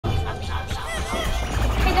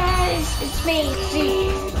me,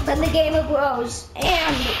 Z, from the Gamer Bros,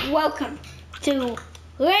 and welcome to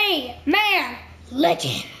Rayman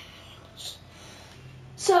Legends.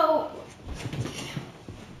 So,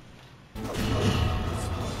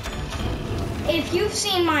 if you've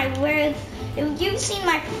seen my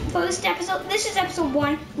first episode, this is episode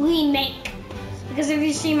 1, Remake. Because if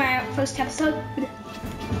you've seen my first episode,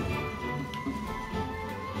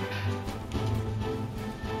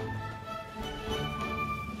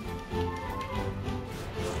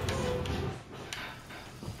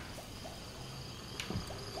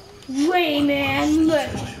 Rayman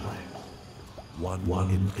Legends. One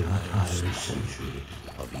entire century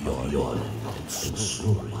of your and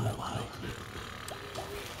story.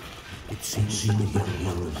 It seems the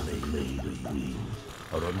heroes they laid with dreams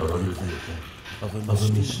are under the effect of a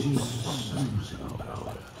mysterious losing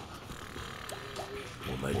power.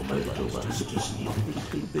 Or might it just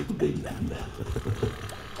big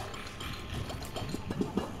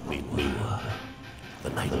Meanwhile, the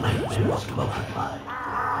nightmares come alive.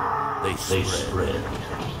 They spread.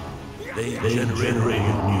 They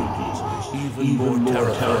generated mutants even more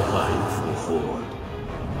terrifying than before.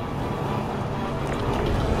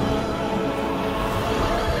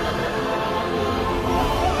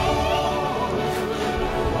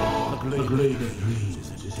 A glade of dreams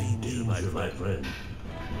is in danger, my friend.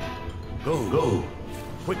 Go.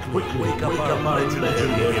 Quickly wake up our legendary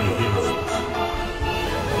heroes.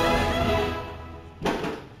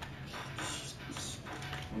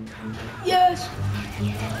 Yes,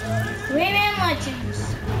 Rayman Legends.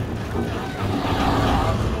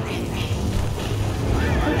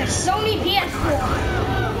 For the Sony PS4.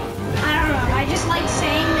 I don't know, I just like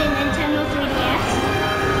saying the Nintendo 3DS.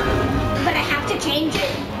 But I have to change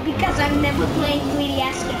it because I've never played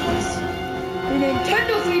 3DS games. The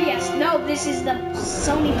Nintendo 3DS, no, this is the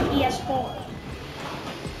Sony PS4.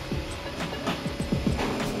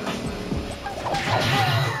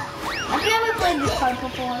 I've never played this part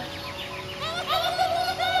before.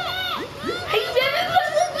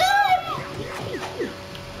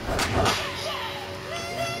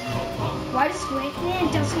 Why does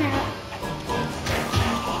Rayman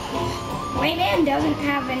doesn't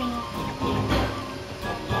have any?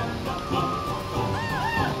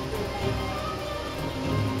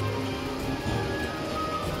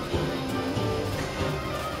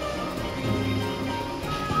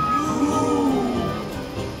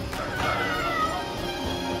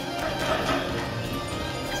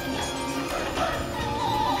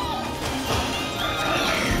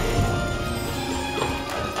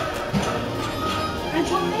 I'm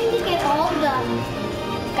trying to get all the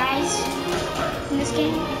guys in this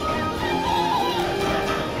game.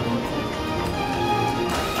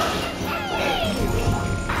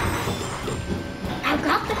 I've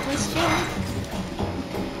got the first one.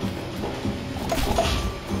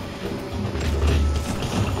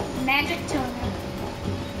 Magic toner.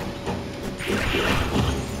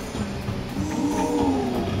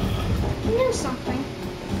 I knew something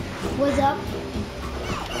was up.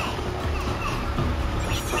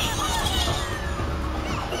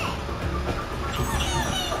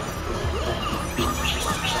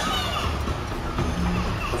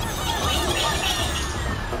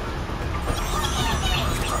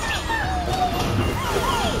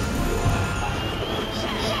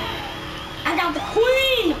 I got the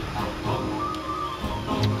queen!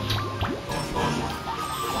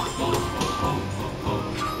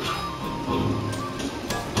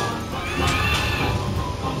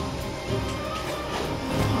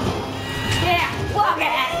 Yeah, look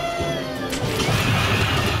at it!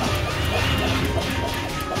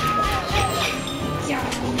 Yeah.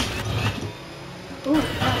 Ooh,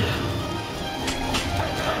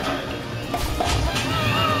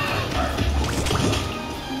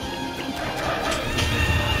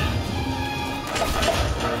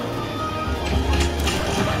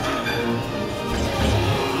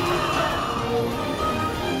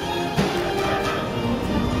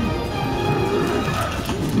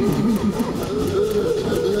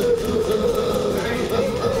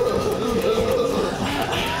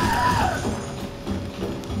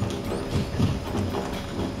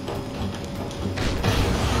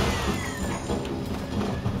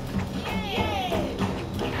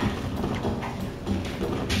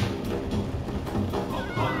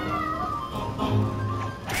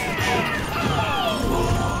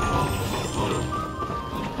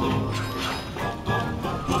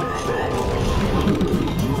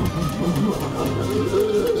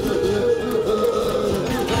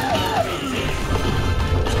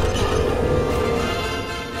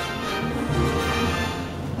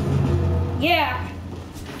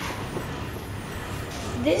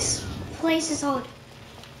 place is hold.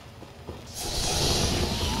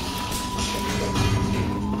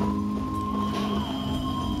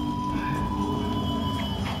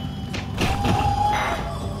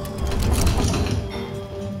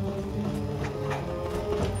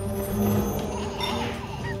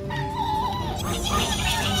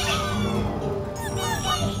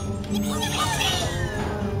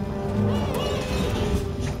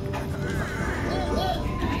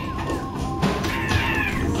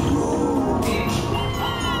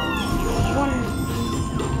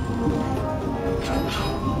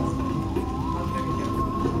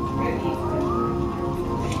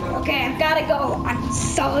 Okay, I've gotta go. I'm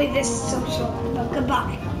sorry this is so short, but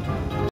goodbye.